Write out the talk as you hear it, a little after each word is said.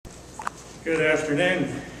Good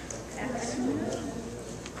afternoon.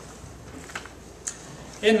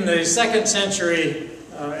 In the 2nd century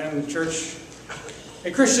in the church, a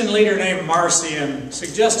Christian leader named Morrison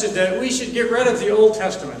suggested that we should get rid of the Old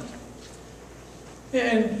Testament.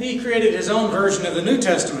 And he created his own version of the New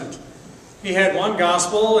Testament. He had one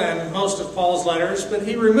gospel and most of Paul's letters, but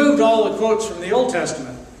he removed all the quotes from the Old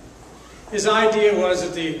Testament. His idea was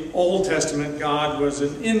that the Old Testament God was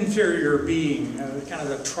an inferior being, kind of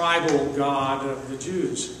the tribal God of the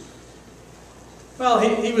Jews. Well,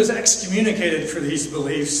 he was excommunicated for these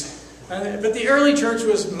beliefs, but the early church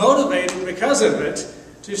was motivated because of it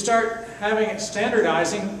to start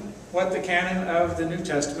standardizing what the canon of the New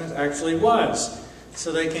Testament actually was.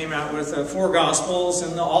 So they came out with 4 Gospels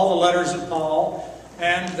and all the letters of Paul,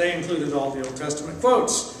 and they included all the Old Testament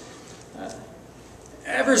quotes.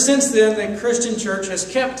 Ever since then, the Christian church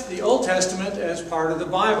has kept the Old Testament as part of the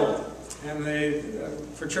Bible. And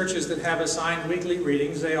for churches that have assigned weekly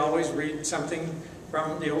readings, they always read something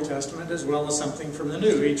from the Old Testament as well as something from the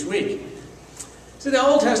New each week. So the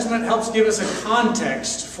Old Testament helps give us a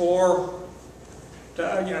context to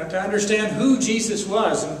understand who Jesus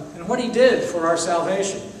was and what he did for our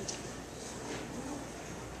salvation.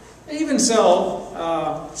 Even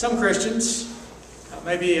so, some Christians,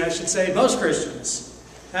 maybe I should say most Christians,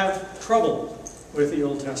 have trouble with the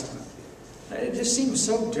Old Testament. It just seems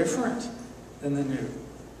so different than the New.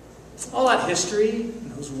 All that history,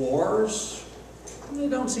 and those wars, they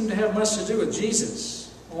don't seem to have much to do with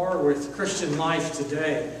Jesus or with Christian life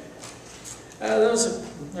today. There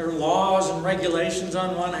are laws and regulations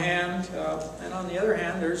on one hand, and on the other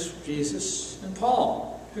hand there's Jesus and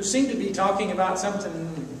Paul, who seem to be talking about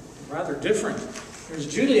something rather different. There's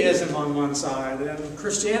Judaism on one side and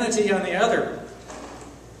Christianity on the other.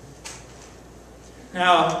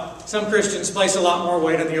 Now, some Christians place a lot more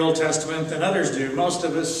weight on the Old Testament than others do. Most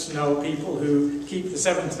of us know people who keep the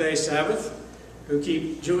seventh-day Sabbath, who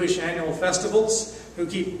keep Jewish annual festivals, who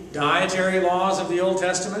keep dietary laws of the Old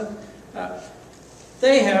Testament.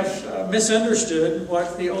 They have misunderstood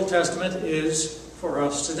what the Old Testament is for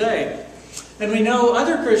us today. And we know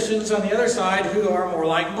other Christians on the other side who are more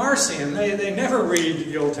like Morrison. They never read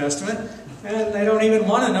the Old Testament, and they don't even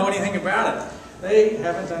want to know anything about it. They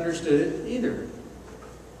haven't understood it either.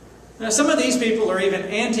 Now, some of these people are even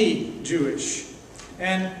anti-Jewish,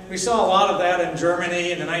 and we saw a lot of that in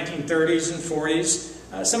Germany in the 1930s and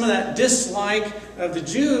 40s. Some of that dislike of the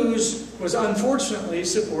Jews was unfortunately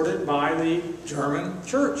supported by the German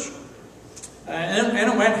church. And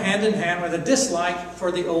it went hand in hand with a dislike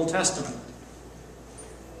for the Old Testament.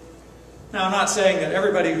 Now, I'm not saying that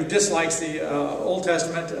everybody who dislikes the Old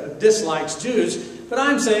Testament dislikes Jews, but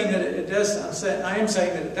I'm saying that it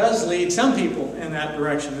does lead some people in that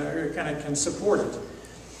direction that kind of can support it.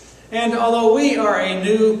 And although we are a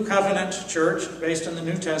new covenant church based on the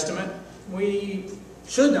New Testament, we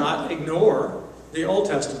should not ignore the Old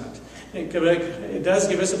Testament. It does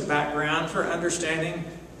give us a background for understanding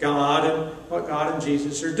God and what God and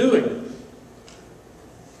Jesus are doing.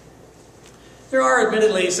 There are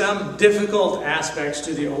admittedly some difficult aspects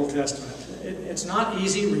to the Old Testament. It's not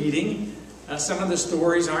easy reading. Some of the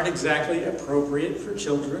stories aren't exactly appropriate for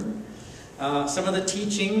children. Some of the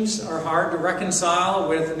teachings are hard to reconcile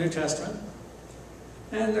with the New Testament.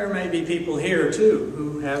 And there may be people here, too,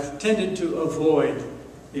 who have tended to avoid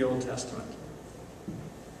the Old Testament.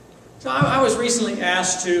 So I was recently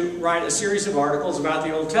asked to write a series of articles about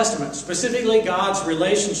the Old Testament, specifically God's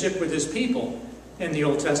relationship with His people in the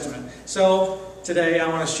Old Testament. So today I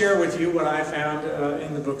want to share with you what I found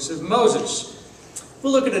in the books of Moses.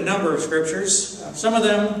 We'll look at a number of scriptures. Some of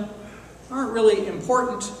them aren't really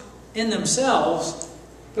important in themselves,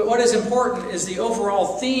 but what is important is the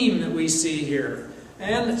overall theme that we see here,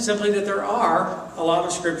 and simply that there are a lot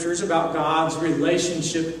of scriptures about God's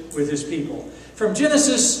relationship with His people. From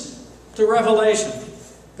Genesis to Revelation,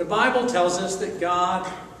 the Bible tells us that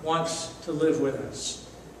God wants to live with us.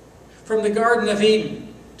 From the Garden of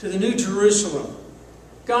Eden to the New Jerusalem,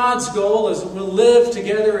 God's goal is that we'll live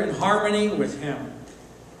together in harmony with Him.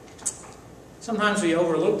 Sometimes we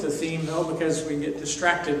overlook the theme, though, because we get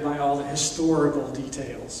distracted by all the historical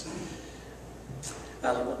details.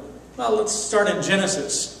 Well, let's start in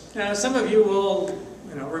Genesis. Now, some of you will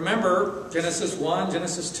remember Genesis 1,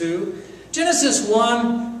 Genesis 2. Genesis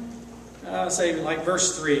 1, say like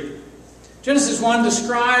verse 3. Genesis 1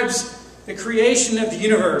 describes the creation of the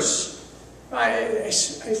universe by a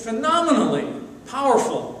phenomenally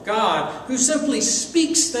powerful God who simply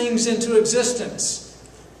speaks things into existence.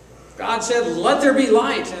 God said, "Let there be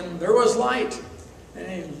light," and there was light.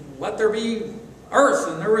 And "Let there be earth,"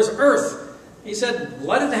 and there was earth. He said,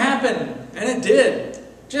 "Let it happen," and it did.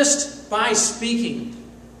 Just by speaking.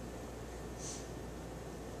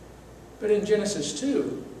 But in Genesis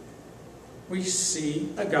 2, we see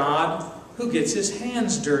a God who gets his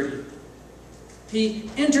hands dirty.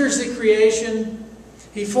 He enters the creation.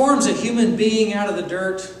 He forms a human being out of the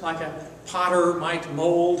dirt, like a potter might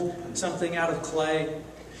mold something out of clay.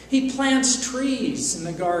 He plants trees in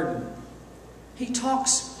the garden. He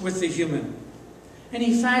talks with the human. And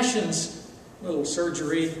he fashions little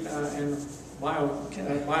surgery and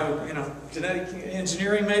genetic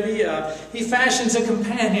engineering maybe. He fashions a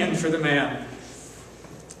companion for the man.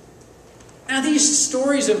 Now these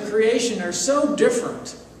stories of creation are so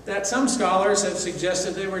different that some scholars have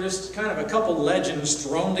suggested they were just kind of a couple legends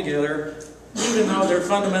thrown together, even though they're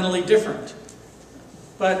fundamentally different.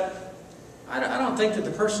 But I don't think that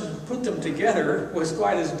the person who put them together was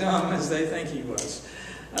quite as dumb as they think he was.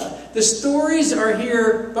 The stories are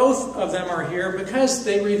here, both of them are here, because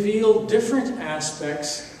they reveal different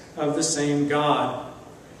aspects of the same God.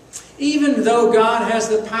 Even though God has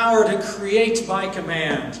the power to create by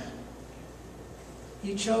command,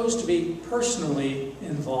 he chose to be personally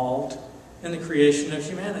involved in the creation of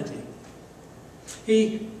humanity.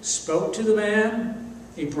 He spoke to the man.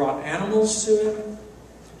 He brought animals to him.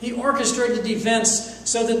 He orchestrated events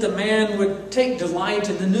so that the man would take delight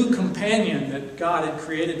in the new companion that God had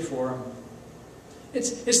created for him.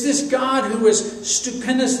 It's this God who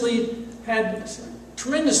had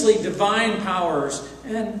tremendously divine powers,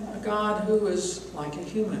 and a God who is like a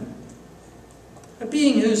human. A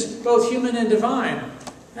being who's both human and divine.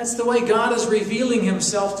 That's the way God is revealing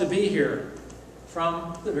himself to be here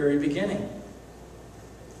from the very beginning.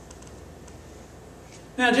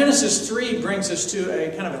 Now, Genesis 3 brings us to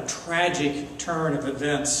a kind of a tragic turn of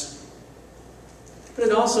events. But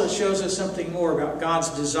it also shows us something more about God's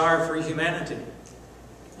desire for humanity.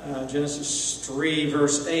 Genesis 3,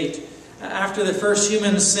 verse 8. After the first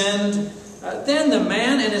human sinned, then the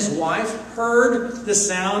man and his wife heard the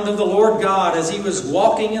sound of the Lord God as he was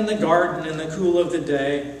walking in the garden in the cool of the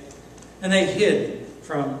day. And they hid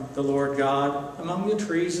from the Lord God among the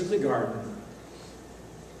trees of the garden.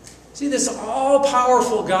 See, this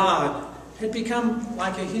all-powerful God had become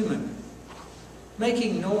like a human,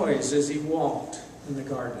 making noise as he walked in the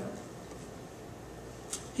garden.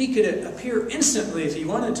 He could appear instantly if he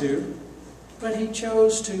wanted to, but he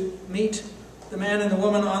chose to meet the man and the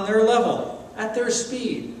woman on their level, at their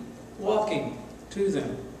speed, walking to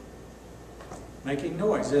them, making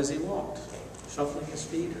noise as he walked, shuffling his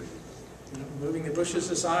feet or moving the bushes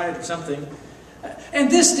aside or something. And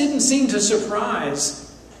this didn't seem to surprise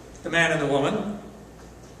the man and the woman.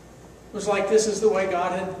 It was like this is the way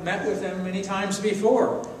God had met with them many times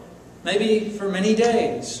before, maybe for many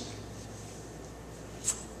days.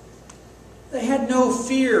 They had no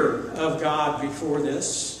fear of God before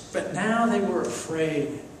this, but now they were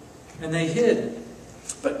afraid, and they hid.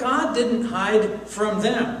 But God didn't hide from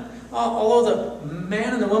them. Although the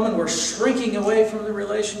man and the woman were shrinking away from the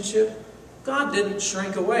relationship, God didn't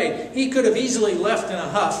shrink away. He could have easily left in a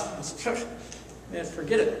huff and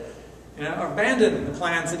forget it, or abandon the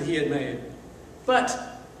plans that he had made. But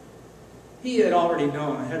he had already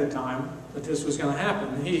known ahead of time that this was going to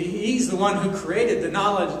happen. He's the one who created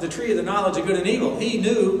the tree of the knowledge of good and evil. He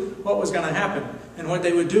knew what was going to happen and what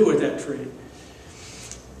they would do with that tree.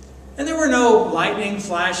 And there were no lightning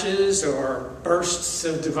flashes or bursts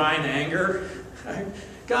of divine anger.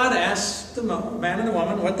 God asked the man and the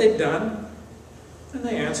woman what they'd done, and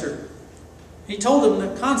they answered. He told them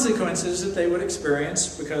the consequences that they would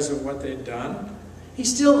experience because of what they'd done. He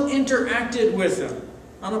still interacted with them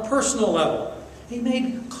on a personal level. He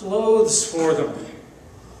made clothes for them.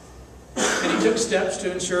 And he took steps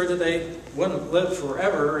to ensure that they wouldn't live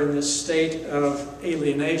forever in this state of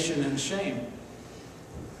alienation and shame.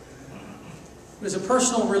 It was a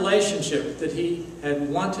personal relationship that he had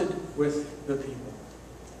wanted with the people.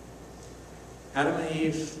 Adam and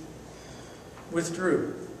Eve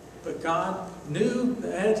withdrew. But God knew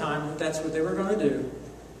ahead of time that that's what they were going to do.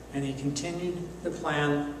 And he continued the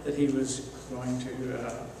plan that he was going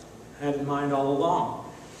to have in mind all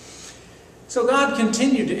along. So God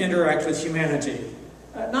continued to interact with humanity.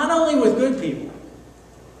 Not only with good people,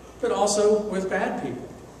 but also with bad people.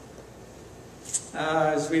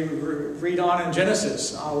 As we read on in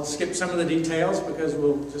Genesis, I'll skip some of the details because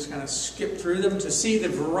we'll just kind of skip through them to see the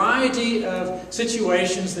variety of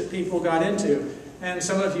situations that people got into. And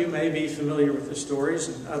some of you may be familiar with the stories,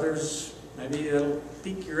 and others, maybe it'll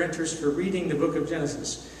pique your interest for reading the book of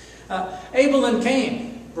Genesis. Abel and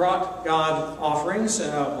Cain brought God offerings.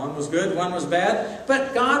 One was good, one was bad.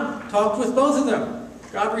 But God talked with both of them.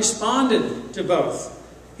 God responded to both.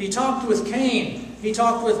 He talked with Cain. He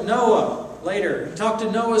talked with Noah. later. He talked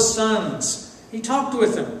to Noah's sons. He talked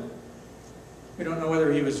with them. We don't know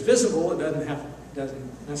whether he was visible. It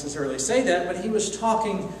doesn't necessarily say that, but he was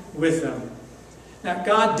talking with them. Now,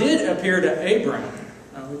 God did appear to Abram,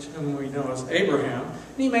 whom we know as Abraham,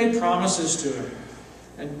 and he made promises to him.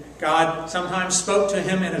 And God sometimes spoke to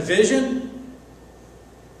him in a vision.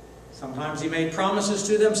 Sometimes he made promises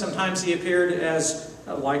to them. Sometimes he appeared as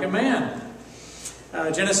like a man.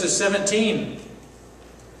 Genesis 17.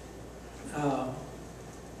 Well,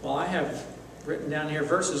 I have written down here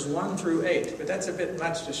verses 1 through 8, but that's a bit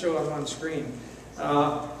much to show on one screen.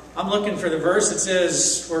 I'm looking for the verse that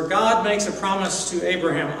says, where God makes a promise to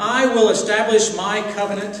Abraham, I will establish my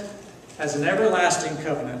covenant as an everlasting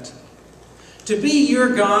covenant, to be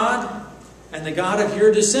your God and the God of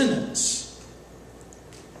your descendants.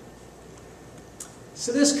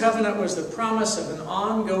 So this covenant was the promise of an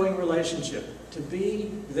ongoing relationship, to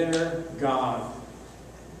be their God.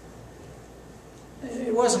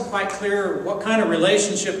 It wasn't quite clear what kind of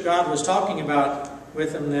relationship God was talking about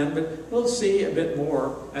with them then, but we'll see a bit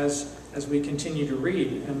more as we continue to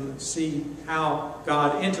read and see how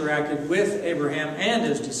God interacted with Abraham and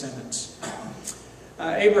his descendants.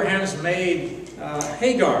 Abraham's maid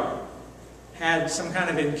Hagar had some kind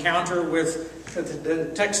of encounter with,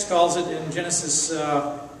 the text calls it in Genesis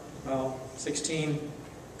 16,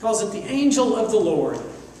 calls it the angel of the Lord.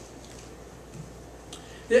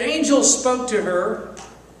 The angel spoke to her,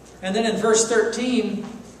 and then in verse 13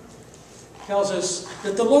 tells us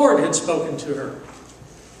that the Lord had spoken to her.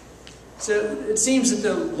 So it seems that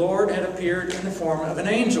the Lord had appeared in the form of an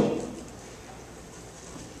angel.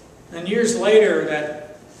 And years later,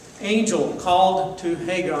 that angel called to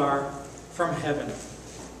Hagar from heaven.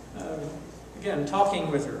 Again, talking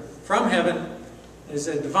with her from heaven is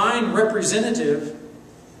a divine representative,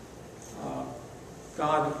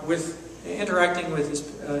 God interacting with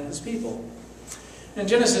his people. In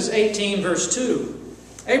Genesis 18, verse 2,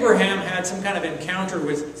 Abraham had some kind of encounter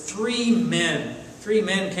with 3 men. 3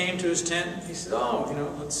 men came to his tent. He said,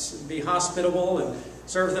 let's be hospitable and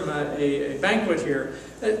serve them a banquet here.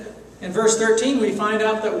 In verse 13, we find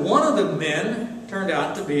out that one of the men turned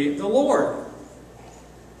out to be the Lord.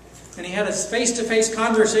 And he had a face-to-face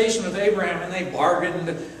conversation with Abraham, and they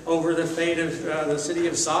bargained over the fate of the city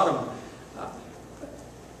of Sodom.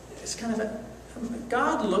 It's kind of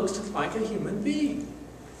God looks like a human being,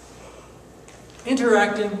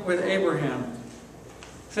 interacting with Abraham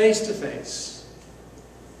face-to-face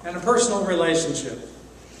in a personal relationship.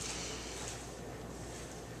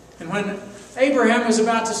 And when Abraham was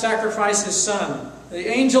about to sacrifice his son, the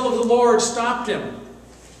angel of the Lord stopped him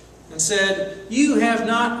and said, "You have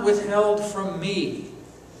not withheld from me,"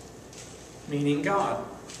 meaning God,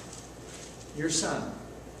 your son,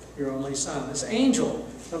 your only son. This angel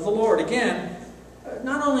of the Lord, again,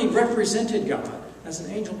 not only represented God as an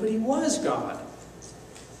angel, but he was God.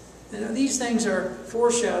 And these things are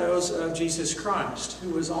foreshadows of Jesus Christ,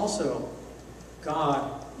 who was also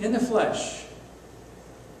God in the flesh,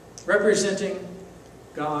 representing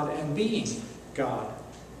God and being God.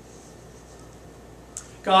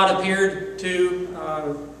 God appeared to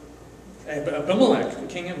Abimelech, the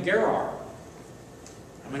king of Gerar.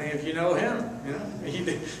 How many of you know him?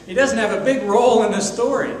 He doesn't have a big role in the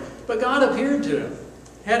story, but God appeared to him,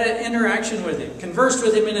 had an interaction with him, conversed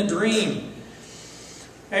with him in a dream.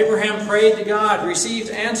 Abraham prayed to God, received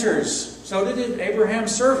answers. So did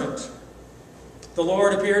Abraham's servant. The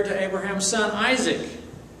Lord appeared to Abraham's son Isaac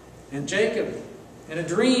and Jacob in a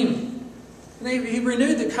dream. And he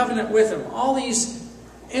renewed the covenant with them. All these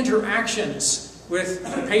interactions with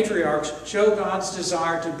the patriarchs show God's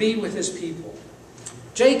desire to be with his people.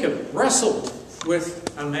 Jacob wrestled with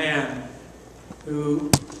a man who,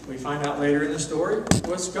 we find out later in the story,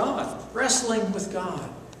 was God. Wrestling with God.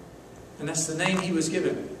 And that's the name he was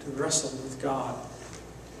given, to wrestle with God.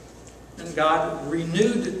 And God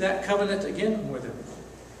renewed that covenant again with him.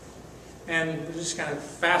 And just kind of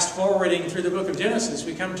fast forwarding through the book of Genesis,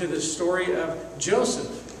 we come to the story of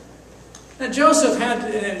Joseph. Now Joseph had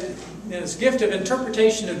his gift of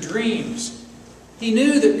interpretation of dreams. He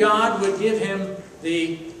knew that God would give him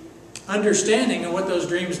the understanding of what those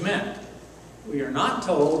dreams meant. We are not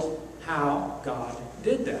told how God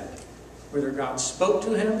did that. Whether God spoke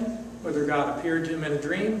to him, whether God appeared to him in a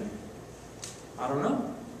dream, I don't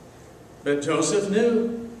know. But Joseph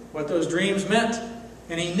knew what those dreams meant.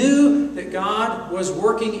 And he knew that God was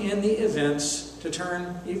working in the events to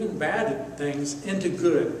turn even bad things into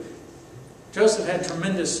good. Joseph had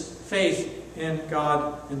tremendous faith in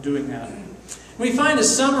God in doing that. We find a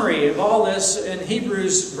summary of all this in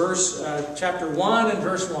Hebrews chapter 1 and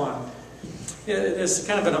verse 1. It's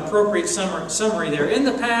kind of an appropriate summary there. In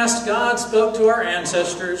the past, God spoke to our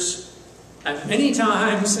ancestors at many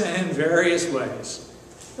times and in various ways.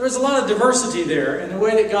 There was a lot of diversity there in the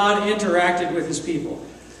way that God interacted with His people.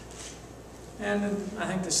 And I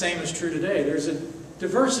think the same is true today. There's a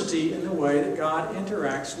diversity in the way that God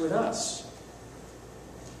interacts with us.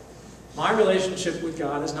 My relationship with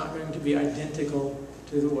God is not going to be identical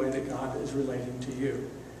to the way that God is relating to you.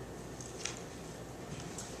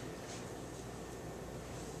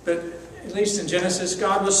 But at least in Genesis,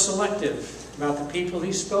 God was selective about the people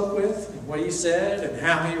He spoke with, and what He said, and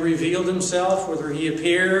how He revealed Himself, whether He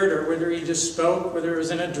appeared or whether He just spoke, whether it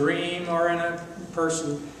was in a dream or in a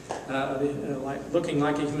person looking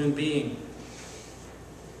like a human being.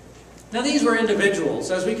 Now these were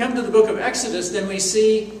individuals. As we come to the book of Exodus, then we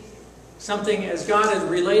see something as God is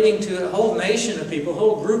relating to a whole nation of people, a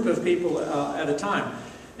whole group of people at a time.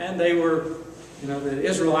 And they were, the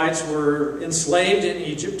Israelites were enslaved in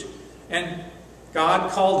Egypt, and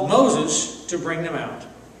God called Moses to bring them out,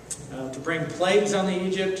 to bring plagues on the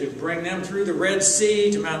Egypt, to bring them through the Red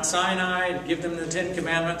Sea to Mount Sinai, to give them the Ten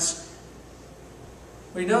Commandments.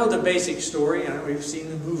 We know the basic story, we've seen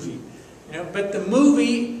the movie, but the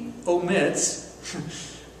movie omits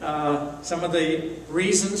some of the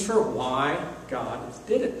reasons for why God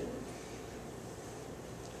did it.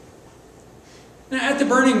 Now, at the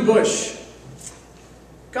burning bush,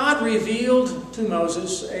 God revealed to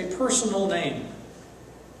Moses a personal name,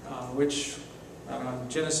 which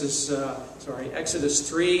Exodus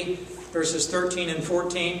 3, verses 13 and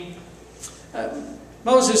 14.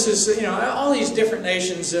 Moses is, all these different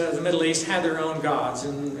nations of the Middle East had their own gods,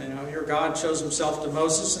 and your God shows Himself to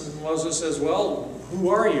Moses, and Moses says, "Well, who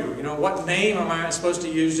are you? What name am I supposed to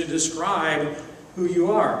use to describe who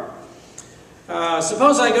you are?"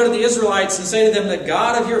 Suppose I go to the Israelites and say to them, "The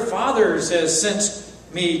God of your fathers has sent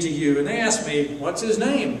me to you," and they ask me, "What's His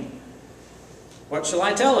name?" What shall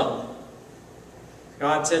I tell them?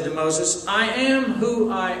 God said to Moses, "I am who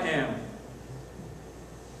I am."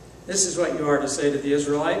 This is what you are to say to the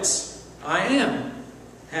Israelites: "I am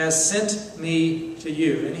has sent me to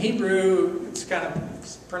you." In Hebrew, it's kind of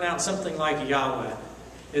pronounced something like Yahweh.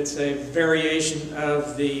 It's a variation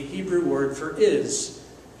of the Hebrew word for is.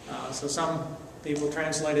 So some people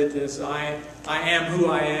translate it as I am who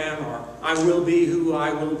I am, or I will be who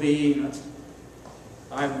I will be.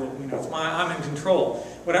 I'm in control.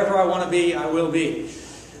 Whatever I want to be, I will be.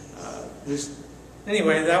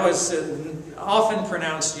 Anyway, that was often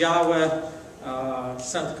pronounced Yahweh.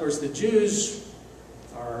 Of course, the Jews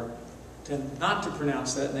tend not to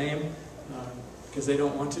pronounce that name because they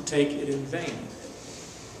don't want to take it in vain.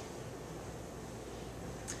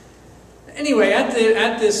 Anyway,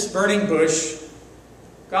 at this burning bush,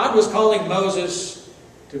 God was calling Moses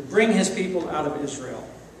to bring His people out of Israel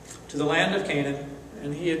to the land of Canaan,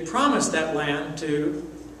 and He had promised that land to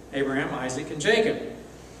Abraham, Isaac, and Jacob.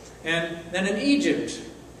 And then in Egypt,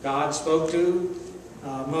 God spoke to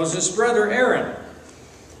Moses' brother Aaron.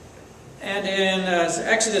 And in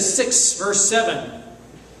Exodus 6, verse 7,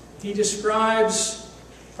 He describes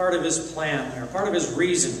part of His plan there, part of His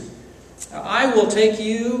reason. "I will take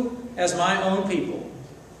you as my own people,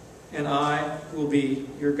 and I will be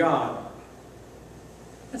your God."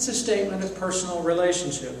 That's a statement of personal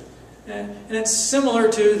relationship. And it's similar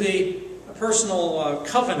to the personal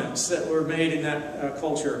covenants that were made in that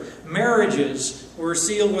culture. Marriages were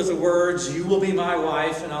sealed with the words, "You will be my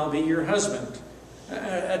wife and I'll be your husband."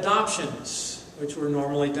 Adoptions, which were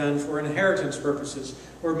normally done for inheritance purposes,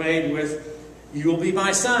 were made with, "You will be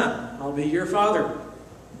my son, I'll be your father."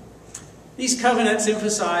 These covenants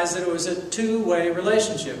emphasize that it was a two-way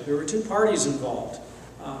relationship. There were two parties involved.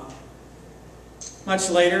 Much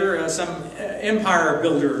later, some empire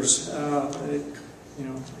builders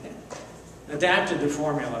adapted the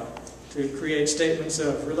formula to create statements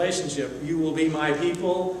of relationship. "You will be my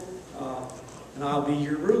people, and I'll be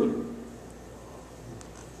your ruler,"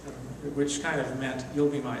 which kind of meant, "You'll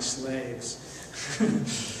be my slaves."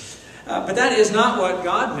 But that is not what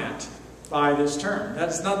God meant by this term.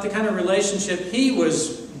 That's not the kind of relationship He was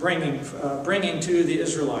bringing to the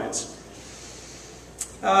Israelites.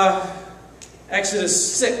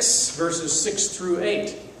 Exodus 6, verses 6 through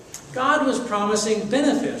 8. God was promising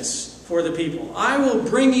benefits for the people. "I will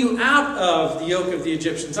bring you out of the yoke of the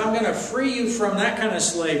Egyptians. I'm going to free you from that kind of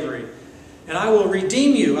slavery. And I will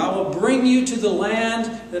redeem you. I will bring you to the land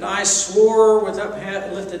that I swore with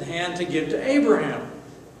uplifted hand to give to Abraham,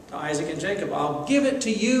 to Isaac and Jacob. I'll give it to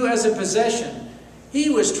you as a possession." He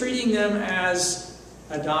was treating them as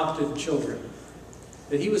adopted children,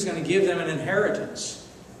 that He was going to give them an inheritance.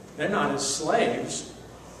 They're not His slaves.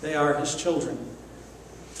 They are His children.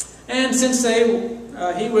 And since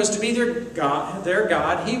he was to be their God, they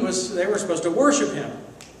were supposed to worship him.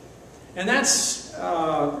 And that's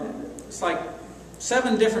it's like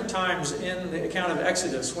 7 different times in the account of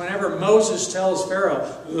Exodus. Whenever Moses tells Pharaoh,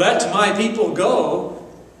 "Let my people go,"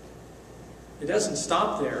 it doesn't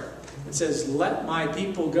stop there. It says, "Let my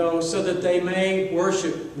people go so that they may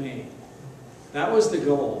worship me." That was the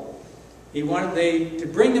goal. He wanted to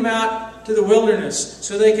bring them out to the wilderness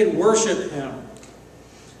so they could worship him.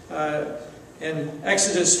 In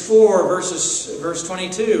Exodus 4, verse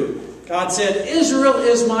 22, God said, "Israel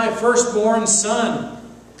is my firstborn son."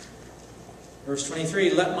 Verse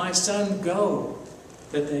 23, "Let my son go,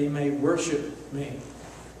 that they may worship me."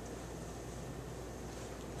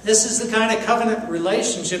 This is the kind of covenant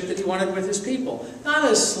relationship that he wanted with his people. Not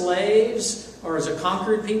as slaves or as a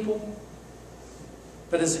conquered people,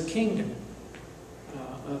 but as a kingdom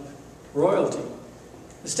of royalty.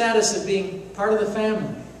 The status of being part of the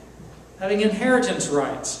family, having inheritance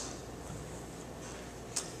rights.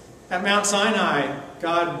 At Mount Sinai,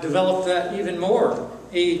 God developed that even more.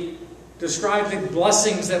 He described the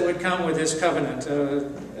blessings that would come with this covenant.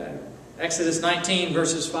 Exodus 19,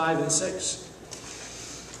 verses 5 and 6.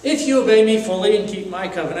 "If you obey me fully and keep my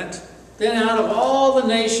covenant, then out of all the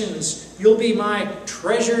nations you'll be my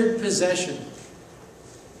treasured possession."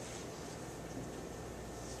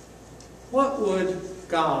 What would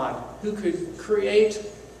God, who could create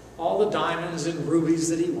all the diamonds and rubies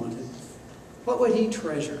that he wanted, what would he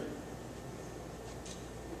treasure?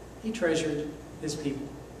 He treasured his people.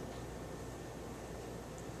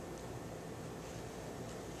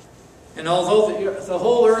 "And although the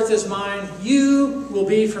whole earth is mine, you will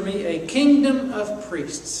be for me a kingdom of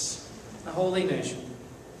priests, a holy nation."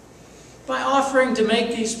 By offering to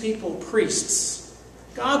make these people priests,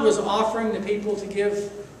 God was offering the people to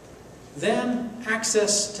give them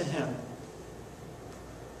access to him.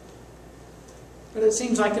 But it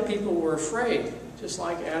seems like the people were afraid, just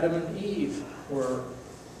like Adam and Eve were.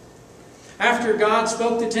 After God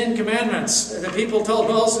spoke the 10 Commandments, the people told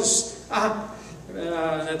Moses,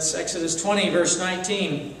 that's Exodus 20, verse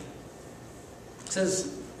 19. It says,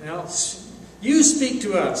 "You speak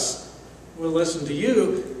to us, we'll listen to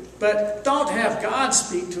you, but don't have God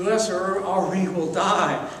speak to us or we will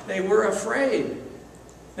die." They were afraid.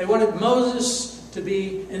 They wanted Moses to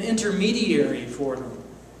be an intermediary for them.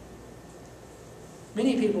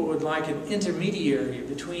 Many people would like an intermediary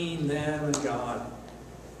between them and God,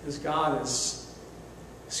 because God is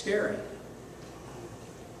scary.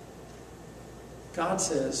 God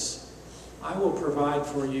says, "I will provide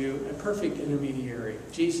for you a perfect intermediary,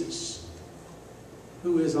 Jesus,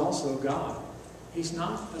 who is also God." He's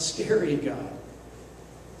not a scary God.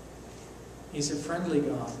 He's a friendly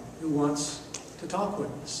God who wants to talk with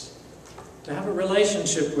us, to have a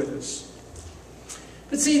relationship with us.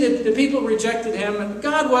 But see, the people rejected him, and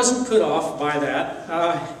God wasn't put off by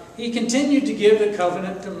that. He continued to give the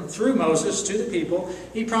covenant through Moses to the people.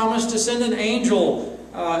 He promised to send an angel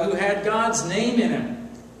who had God's name in him.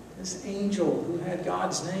 This angel who had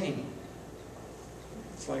God's name.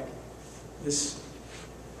 It's like this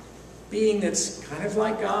being that's kind of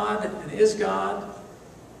like God and is God.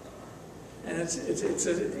 And it's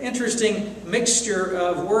an interesting mixture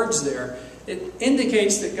of words there. It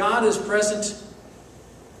indicates that God is present,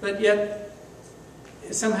 but yet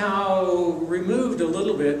somehow removed a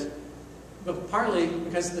little bit, but partly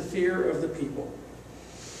because of the fear of the people.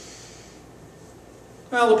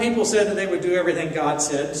 Well, the people said that they would do everything God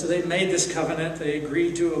said, so they made this covenant. They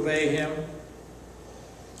agreed to obey him.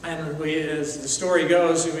 And as the story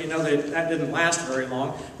goes, we know that didn't last very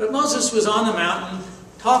long. But Moses was on the mountain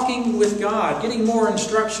talking with God, getting more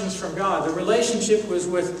instructions from God. The relationship was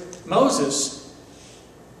with Moses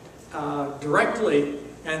directly,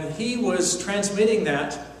 and he was transmitting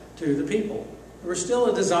that to the people. There was still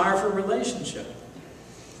a desire for relationship.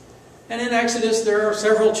 And in Exodus, there are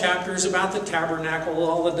several chapters about the tabernacle,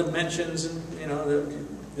 all the dimensions,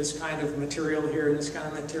 and this kind of material here and this kind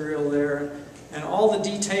of material there, and all the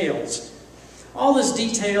details. All these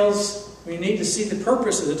details, we need to see the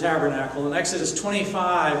purpose of the tabernacle. In Exodus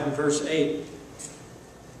 25 and verse 8,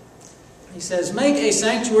 he says, "Make a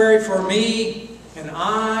sanctuary for me, and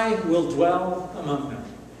I will dwell among them."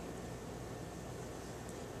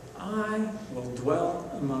 I will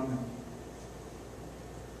dwell among them.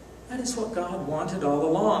 That is what God wanted all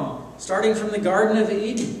along, starting from the Garden of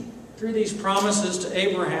Eden, through these promises to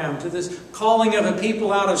Abraham, to this calling of a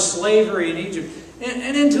people out of slavery in Egypt,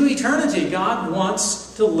 and into eternity. God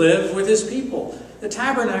wants to live with his people. The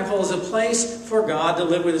tabernacle is a place for God to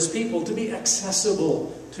live with his people, to be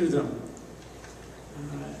accessible to them.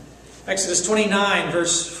 Exodus 29,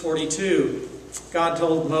 verse 42. God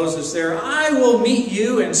told Moses there, I will meet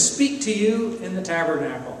you and speak to you in the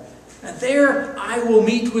tabernacle. And there I will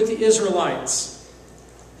meet with the Israelites.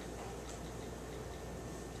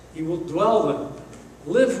 He will dwell with them,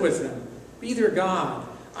 live with them, be their God.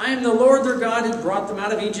 I am the Lord their God who brought them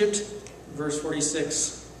out of Egypt. Verse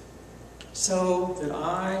 46. So that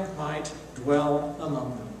I might dwell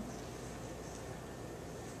among them.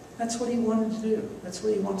 That's what he wanted to do. That's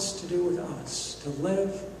what he wants to do with us, to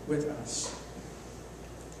live with us.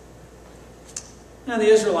 Now the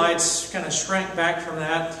Israelites kind of shrank back from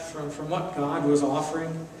that, from what God was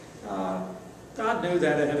offering. God knew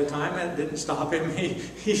that ahead of time, and it didn't stop him.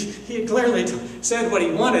 He clearly said what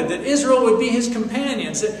he wanted, that Israel would be his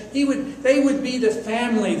companions, that they would be the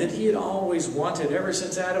family that he had always wanted ever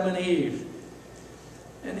since Adam and Eve.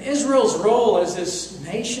 And Israel's role as this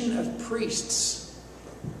nation of priests,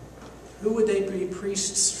 who would they be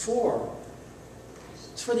priests for?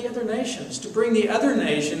 It's for the other nations, to bring the other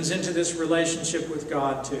nations into this relationship with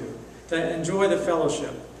God too, to enjoy the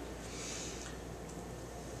fellowship.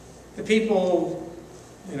 The people,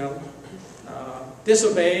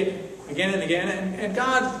 disobeyed again and again, and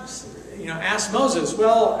God, asked Moses,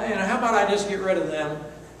 well, how about I just get rid of them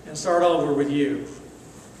and start over with you?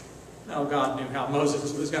 Well, God knew how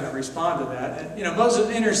Moses was going to respond to that. And, Moses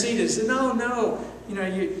interceded and said, no,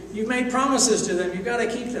 you've made promises to them, you've got to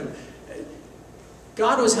keep them.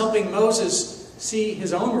 God was helping Moses see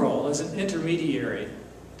his own role as an intermediary,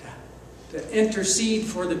 to intercede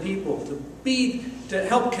for the people, to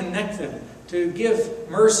help connect them, to give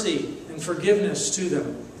mercy and forgiveness to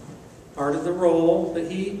them. Part of the role that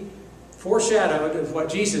he foreshadowed of what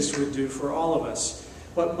Jesus would do for all of us.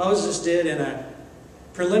 What Moses did in a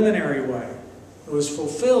preliminary way, it was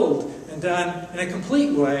fulfilled and done in a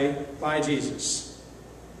complete way by Jesus.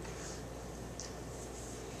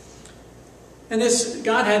 And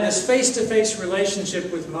God had this face-to-face relationship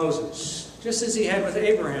with Moses, just as he had with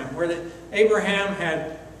Abraham, where Abraham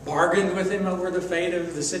had bargained with him over the fate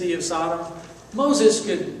of the city of Sodom. Moses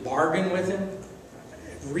could bargain with him,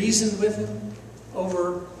 reason with him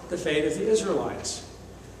over the fate of the Israelites.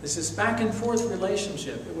 This is back and forth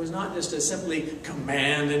relationship. It was not just a simply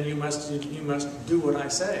command and you must do what I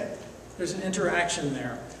say. There's an interaction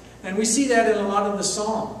there. And we see that in a lot of the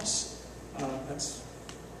Psalms. That's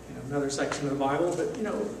another section of the Bible, but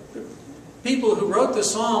the people who wrote the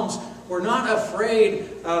Psalms were not afraid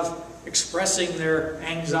of expressing their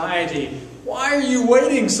anxiety. Why are you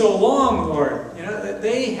waiting so long, Lord? That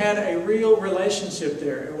they had a real relationship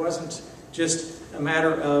there. It wasn't just a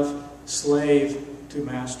matter of slave to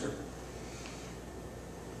master.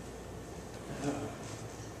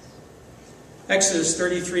 Exodus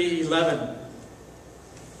 33:11.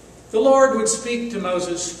 The Lord would speak to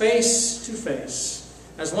Moses face to face,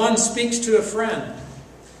 as one speaks to a friend.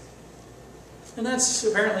 And that's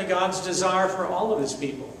apparently God's desire for all of his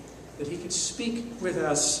people, that he could speak with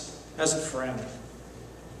us as a friend.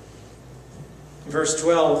 In verse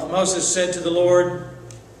 12, Moses said to the Lord,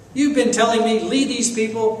 you've been telling me, lead these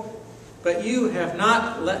people, but you have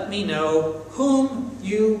not let me know whom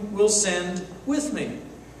you will send with me.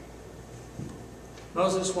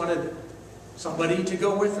 Moses wanted somebody to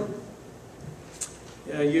go with him.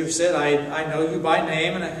 You've said, I know you by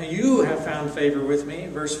name, and you have found favor with me.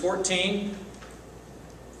 Verse 14,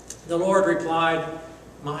 the Lord replied,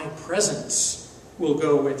 my presence will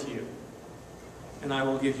go with you, and I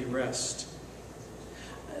will give you rest.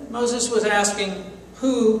 Moses was asking,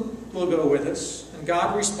 who will go with us? And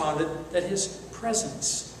God responded that his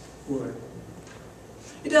presence would.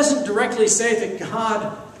 It doesn't directly say that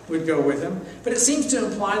God would go with him, but it seems to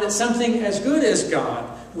imply that something as good as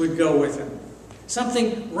God would go with him.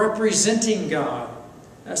 Something representing God.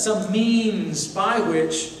 Some means by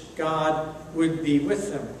which God would be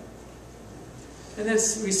with them. And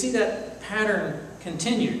we see that pattern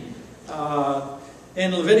continued.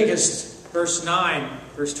 In Leviticus verse 9,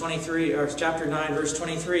 verse 23, or chapter 9, verse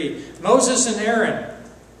 23, Moses and Aaron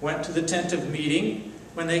went to the tent of meeting.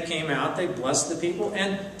 When they came out, they blessed the people,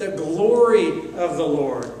 and the glory of the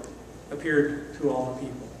Lord appeared to all the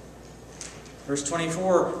people. Verse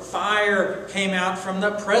 24, fire came out from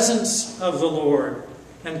the presence of the Lord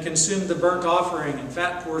and consumed the burnt offering and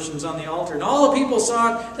fat portions on the altar. And all the people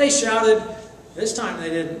saw it. They shouted. This time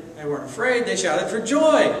they weren't afraid. They shouted for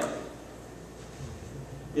joy.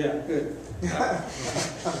 Yeah, good.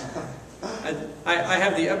 I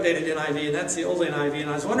have the updated NIV, and that's the old NIV, and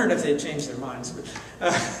I was wondering if they'd changed their minds.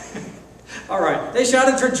 All right. They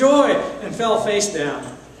shouted for joy and fell face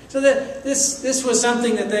down. So that this was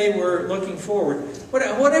something that they were looking forward.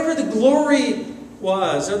 Whatever the glory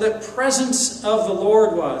was, or the presence of the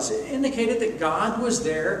Lord was. It indicated that God was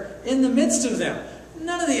there in the midst of them.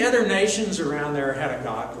 None of the other nations around there had a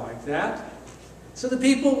God like that. So the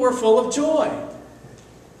people were full of joy.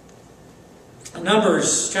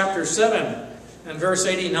 Numbers chapter 7 and verse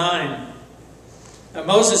 89.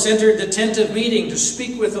 Moses entered the tent of meeting to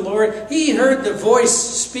speak with the Lord. He heard the voice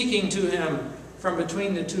speaking to him from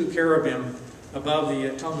between the two cherubim above the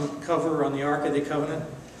atonement cover on the Ark of the Covenant.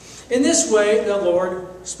 In this way, the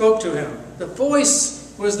Lord spoke to him. The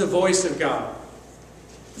voice was the voice of God.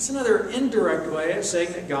 It's another indirect way of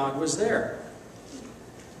saying that God was there.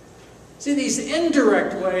 See, these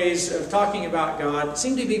indirect ways of talking about God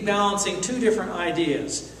seem to be balancing two different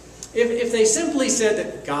ideas. If they simply said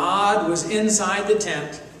that God was inside the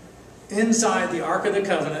tent, inside the Ark of the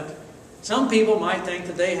Covenant, some people might think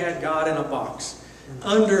that they had God in a box,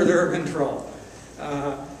 under their control.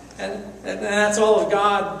 And that's all of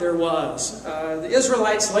God there was. The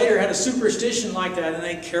Israelites later had a superstition like that, and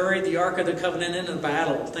they carried the Ark of the Covenant into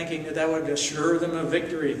battle, thinking that that would assure them a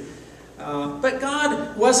victory. But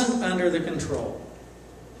God wasn't under the control,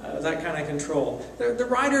 that kind of control. The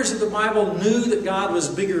writers of the Bible knew that God was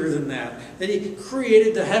bigger than that He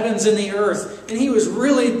created the heavens and the earth, and He was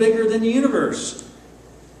really bigger than the universe.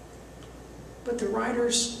 But the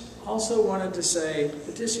writers also wanted to say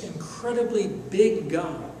that this incredibly big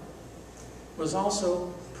God was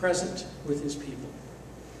also present with His people,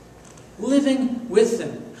 living with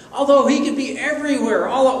them. Although He could be everywhere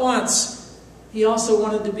all at once, He also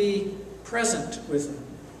wanted to be present with them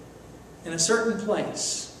in a certain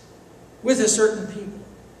place, with a certain people.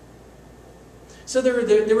 So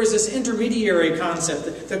there was this intermediary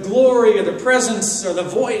concept, the glory or the presence or the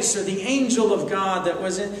voice or the angel of God that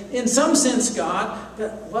was in some sense God,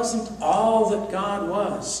 but wasn't all that God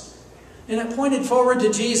was. And it pointed forward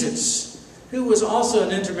to Jesus, who was also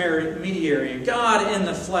an intermediary, God in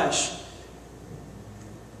the flesh.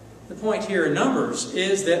 The point here in Numbers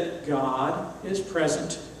is that God is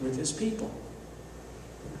present with His people.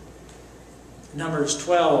 Numbers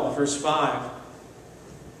 12, verse 5.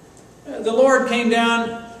 The Lord came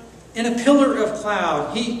down in a pillar of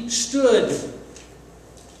cloud. He stood,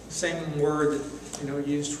 same word that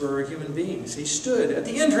used for human beings. He stood at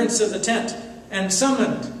the entrance of the tent and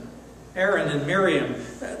summoned Aaron and Miriam.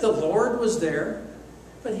 The Lord was there,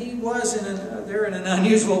 but He was there in an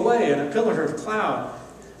unusual way, in a pillar of cloud.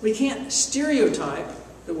 We can't stereotype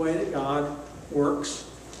the way that God works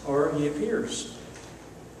or He appears.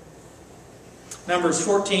 Numbers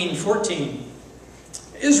 14:14.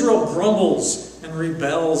 Israel grumbles and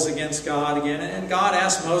rebels against God again. And God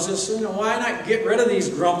asked Moses, why not get rid of these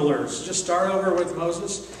grumblers? Just start over with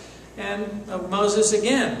Moses. And Moses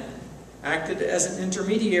again acted as an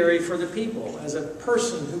intermediary for the people, as a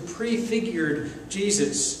person who prefigured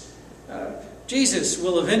Jesus. Jesus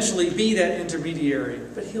will eventually be that intermediary,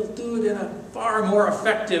 but He'll do it in a far more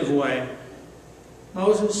effective way.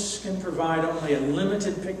 Moses can provide only a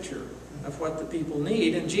limited picture of what the people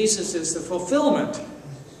need, and Jesus is the fulfillment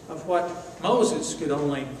of what Moses could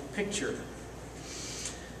only picture.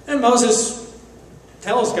 And Moses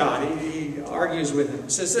tells God, he argues with Him,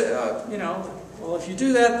 says, well, if you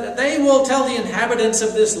do that, they will tell the inhabitants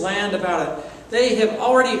of this land about it. They have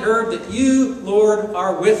already heard that You, Lord,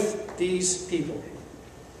 are with these people,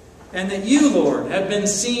 and that You, Lord, have been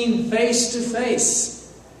seen face to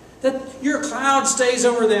face, that Your cloud stays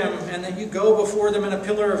over them, and that You go before them in a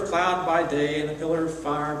pillar of cloud by day and a pillar of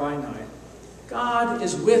fire by night. God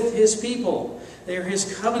is with His people. They are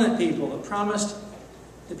His covenant people,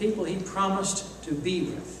 the people He promised to be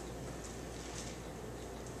with.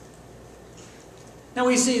 Now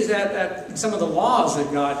we see that in some of the laws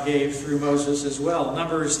that God gave through Moses as well.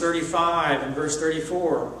 Numbers 35 and verse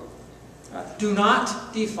 34. Do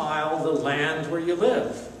not defile the land where you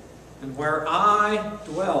live and where I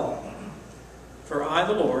dwell. For I,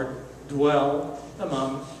 the Lord, dwell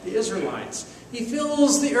among the Israelites. He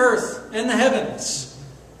fills the earth and the heavens,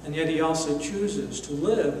 and yet He also chooses to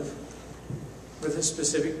live with a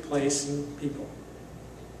specific place and people.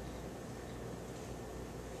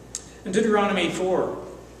 In Deuteronomy 4,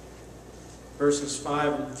 verses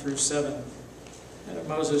 5 through 7,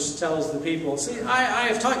 Moses tells the people, See, I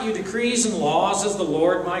have taught you decrees and laws as the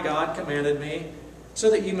Lord my God commanded me, so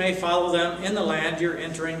that you may follow them in the land you're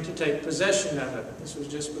entering to take possession of it. This was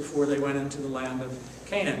just before they went into the land of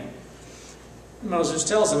Canaan. Moses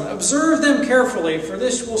tells them, Observe them carefully, for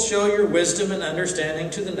this will show your wisdom and understanding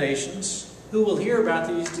to the nations, who will hear about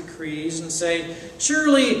these decrees and say,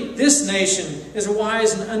 Surely this nation is a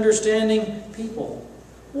wise and understanding people.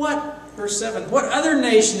 Verse 7, what other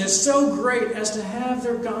nation is so great as to have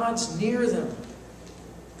their gods near them?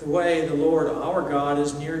 the way the Lord our God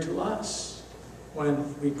is near to us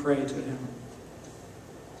when we pray to Him.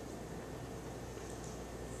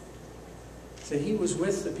 So He was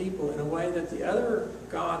with the people in a way that the other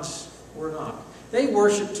gods were not. They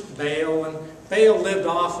worshipped Baal, and Baal lived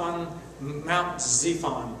off on Mount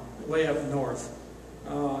Zephon, way up north.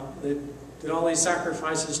 They did all these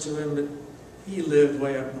sacrifices to him, but he lived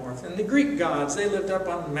way up north. And the Greek gods, they lived up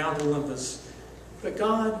on Mount Olympus. But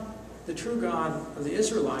God, the true God of the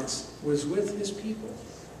Israelites, was with His people.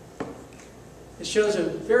 It shows a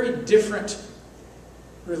very different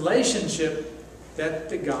relationship that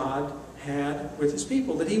the God had with His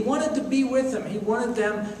people. That He wanted to be with them. He wanted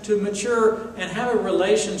them to mature and have a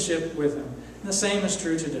relationship with Him. And the same is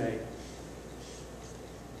true today.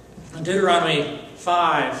 In Deuteronomy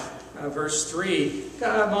 5, verse 3,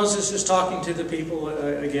 Moses is talking to the people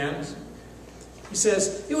again. He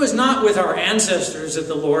says, "It was not with our ancestors that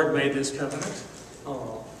the Lord made this covenant."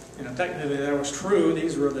 Oh, technically that was true.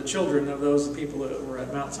 These were the children of those people that were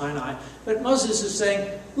at Mount Sinai. But Moses is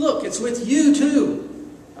saying, look, it's with you too.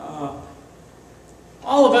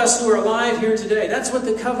 All of us who are alive here today, that's what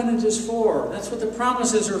the covenant is for. That's what the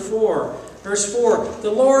promises are for. Verse 4, "The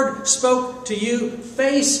Lord spoke to you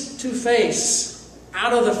face to face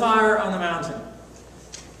out of the fire on the mountain."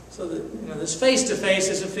 So this face to face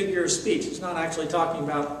is a figure of speech. It's not actually talking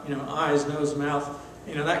about eyes, nose, mouth,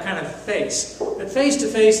 that kind of face. But face to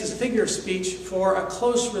face is a figure of speech for a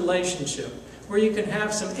close relationship where you can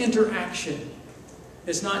have some interaction.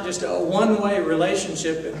 It's not just a one-way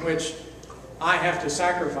relationship in which I have to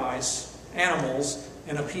sacrifice animals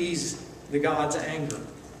and appease the God's anger.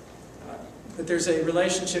 But there's a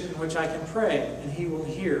relationship in which I can pray and He will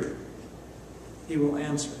hear. He will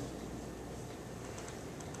answer.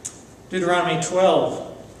 Deuteronomy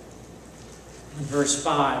 12, verse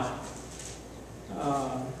 5.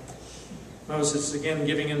 Moses is again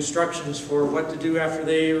giving instructions for what to do after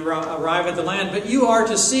they arrive at the land. "But you are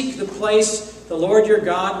to seek the place the Lord your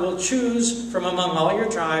God will choose from among all your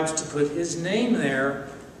tribes to put His name there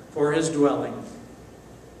for His dwelling.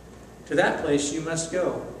 To that place you must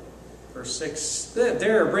go." Verse 6,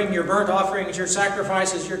 "There bring your burnt offerings, your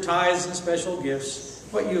sacrifices, your tithes and special gifts,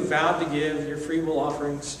 what you vowed to give, your freewill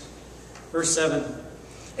offerings." Verse 7,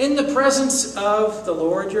 "In the presence of the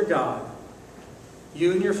Lord your God,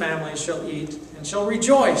 you and your families shall eat and shall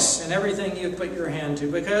rejoice in everything you put your hand to,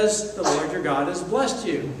 because the Lord your God has blessed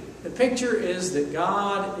you." The picture is that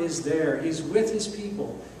God is there. He's with His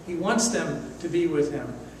people. He wants them to be with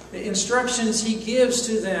Him. The instructions He gives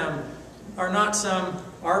to them are not some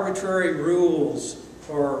arbitrary rules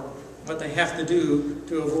for what they have to do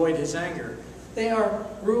to avoid His anger. They are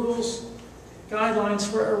rules, guidelines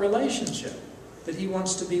for a relationship that He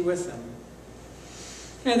wants to be with them.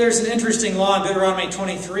 And there's an interesting law in Deuteronomy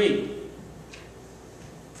 23.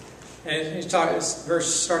 And he's talking,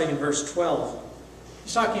 starting in verse 12.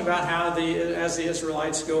 He's talking about how as the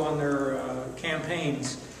Israelites go on their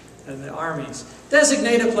campaigns and the armies,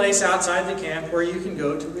 designate a place outside the camp where you can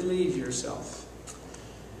go to relieve yourself.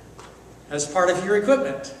 As part of your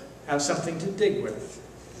equipment, have something to dig with.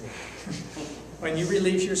 When you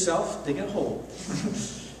relieve yourself, dig a hole.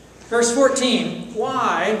 Verse 14,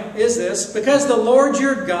 "Why is this? Because the Lord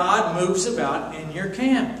your God moves about in your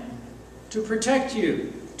camp to protect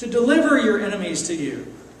you, to deliver your enemies to you.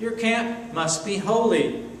 Your camp must be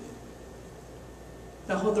holy."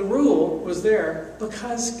 The rule was there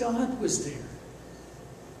because God was there.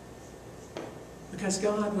 Because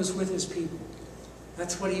God was with His people.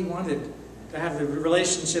 That's what He wanted, to have the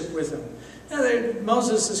relationship with Him. Now,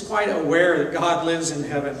 Moses is quite aware that God lives in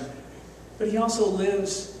heaven, but He also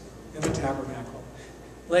lives in the tabernacle.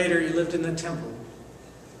 Later, He lived in the temple.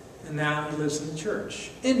 And now He lives in the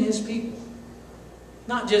church, in His people.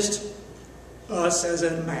 Not just us as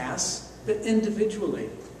a mass, but individually.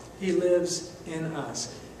 He lives in us.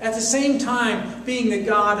 At the same time, being the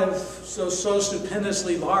God of so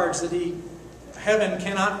stupendously large that heaven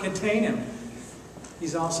cannot contain Him,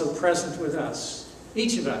 He's also present with us,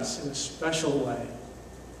 each of us, in a special way.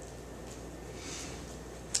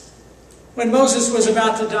 When Moses was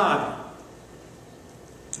about to die,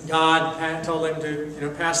 God had told him to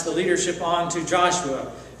pass the leadership on to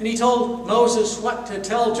Joshua. And He told Moses what to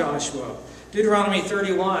tell Joshua. Deuteronomy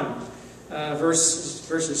 31,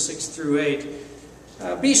 verses 6 through 8.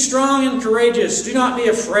 "Be strong and courageous. Do not be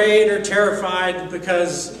afraid or terrified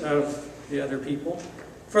because of the other people.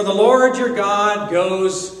 For the Lord your God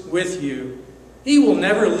goes with you. He will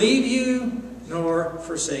never leave you nor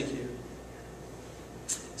forsake you."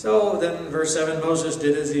 So then, verse 7, Moses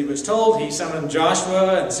did as he was told. He summoned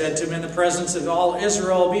Joshua and said to him in the presence of all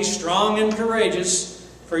Israel, "Be strong and courageous,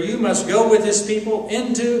 For you must go with this people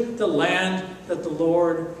into the land that the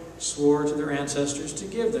Lord swore to their ancestors to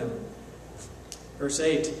give them. Verse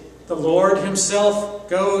 8, the Lord himself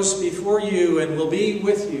goes before you and will be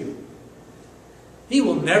with you. He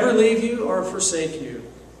will never leave you or forsake you.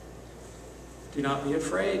 Do not be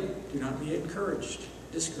afraid. Do not be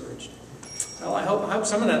discouraged. Well, I hope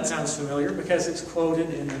some of that sounds familiar because it's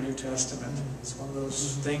quoted in the New Testament. It's one of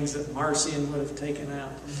those things that Morrison would have taken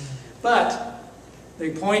out. But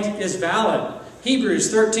the point is valid. Hebrews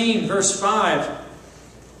 13, verse 5.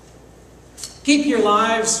 Keep your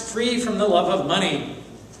lives free from the love of money.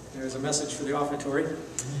 There's a message for the offertory.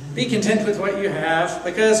 Be content with what you have,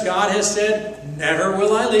 because God has said, never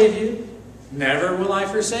will I leave you, never will I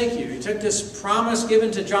forsake you. He took this promise given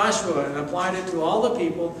to Joshua and applied it to all the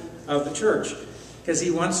people of the church, because he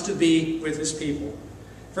wants to be with his people.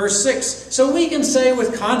 Verse 6, so we can say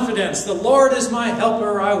with confidence, the Lord is my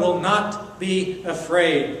helper, I will not be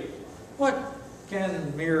afraid. What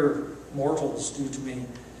can mere mortals do to me?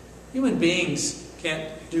 Human beings can't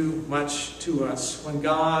do much to us when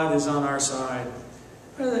God is on our side.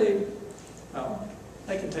 They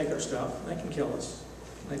can take our stuff, they can kill us,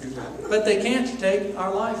 they do that. But they can't take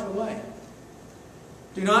our life away.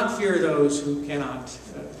 Do not fear those who cannot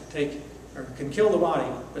take or can kill the body,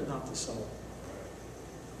 but not the soul.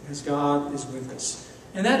 Because God is with us.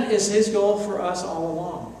 And that is his goal for us all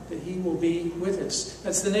along, that he will be with us.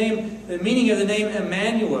 That's the meaning of the name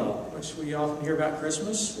Emmanuel, which we often hear about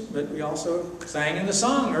Christmas, but we also sang in the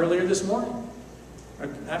song earlier this morning, or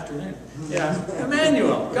afternoon. Yeah,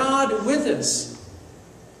 Emmanuel, God with us.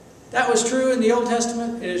 That was true in the Old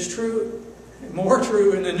Testament. It is true, more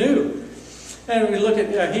true in the New. And we look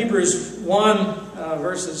at Hebrews 1,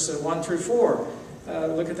 verses 1 through 4.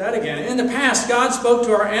 Look at that again. In the past, God spoke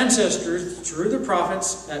to our ancestors through the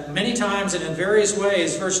prophets at many times and in various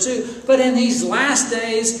ways. Verse 2, but in these last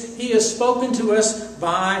days, he has spoken to us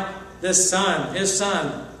by the Son, his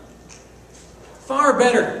Son. Far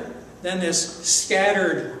better than this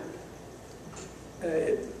scattered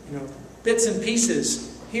bits and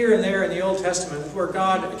pieces here and there in the Old Testament, where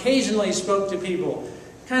God occasionally spoke to people,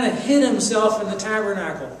 kind of hid himself in the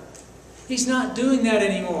tabernacle. He's not doing that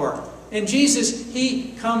anymore. In Jesus,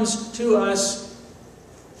 he comes to us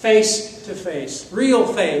face to face, real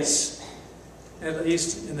face, at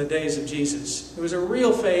least in the days of Jesus. It was a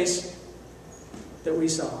real face that we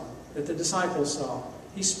saw, that the disciples saw.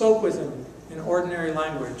 He spoke with them in ordinary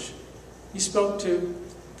language. He spoke to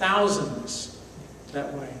thousands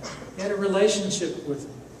that way. He had a relationship with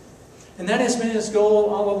them. And that has been his goal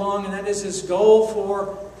all along, and that is his goal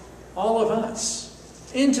for all of us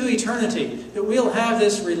into eternity, that we'll have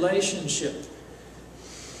this relationship.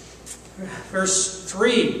 Verse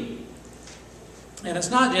 3, and it's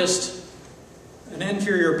not just an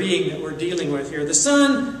inferior being that we're dealing with here. The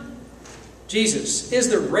Son, Jesus, is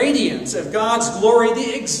the radiance of God's glory,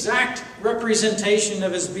 the exact representation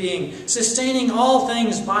of his being, sustaining all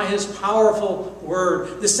things by his powerful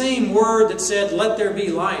word. The same word that said, "Let there be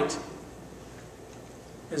light,"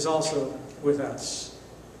 is also with us,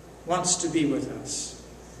 wants to be with us,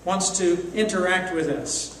 wants to interact with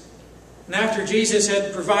us. And after Jesus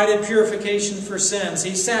had provided purification for sins,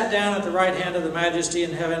 he sat down at the right hand of the Majesty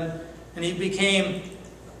in heaven, and he became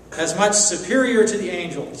as much superior to the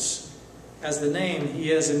angels as the name he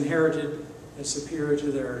has inherited is superior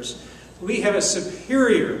to theirs. We have a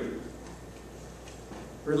superior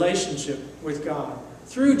relationship with God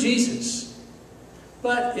through Jesus.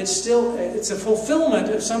 But it's a fulfillment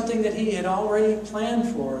of something that he had already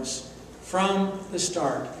planned for us from the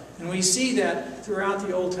start. And we see that throughout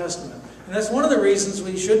the Old Testament. And that's one of the reasons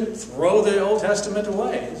we shouldn't throw the Old Testament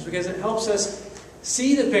away. It's because it helps us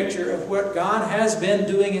see the picture of what God has been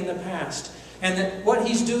doing in the past. And that what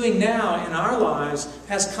he's doing now in our lives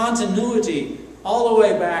has continuity all the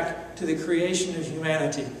way back to the creation of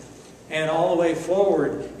humanity. And all the way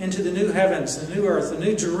forward into the new heavens, the new earth, the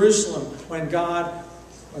new Jerusalem,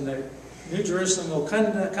 when the New Jerusalem will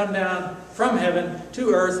come down from heaven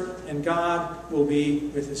to earth, and God will be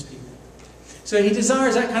with his people. So he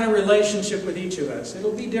desires that kind of relationship with each of us.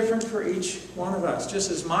 It'll be different for each one of us, just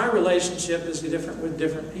as my relationship is different with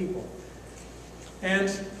different people. And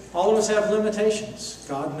all of us have limitations.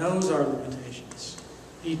 God knows our limitations.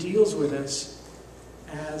 He deals with us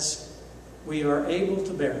as we are able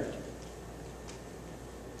to bear it.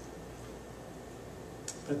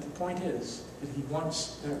 But the point is that he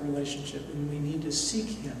wants that relationship, and we need to seek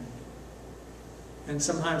him. And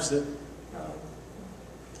sometimes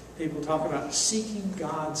people talk about seeking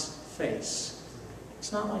God's face.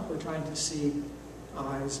 It's not like we're trying to see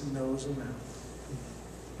eyes, nose, and mouth.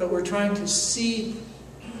 But we're trying to see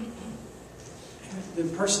the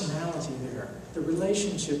personality there, the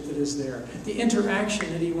relationship that is there, the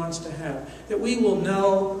interaction that He wants to have, that we will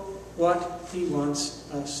know what He wants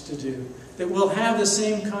us to do, that we'll have the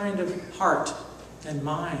same kind of heart and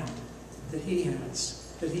mind that He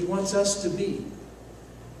has, that He wants us to be.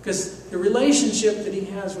 Because the relationship that He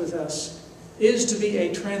has with us is to be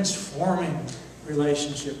a transforming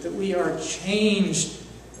relationship, that we are changed,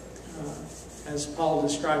 as Paul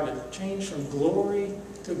described it, changed from glory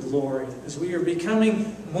to glory, as we are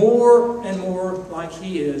becoming more and more like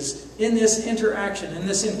He is in this interaction, in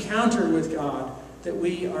this encounter with God, that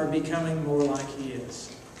we are becoming more like He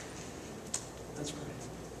is. Let's pray.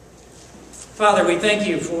 Father, we thank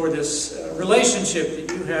You for this relationship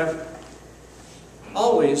that You have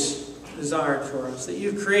always desired for us, that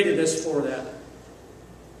You've created us for that.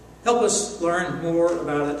 Help us learn more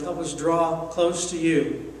about it. Help us draw close to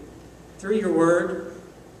You through Your Word,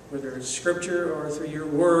 whether it's Scripture or through Your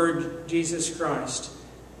Word, Jesus Christ.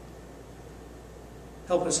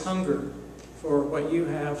 Help us hunger for what You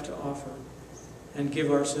have to offer and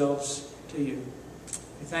give ourselves to You.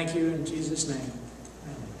 We thank You in Jesus' name.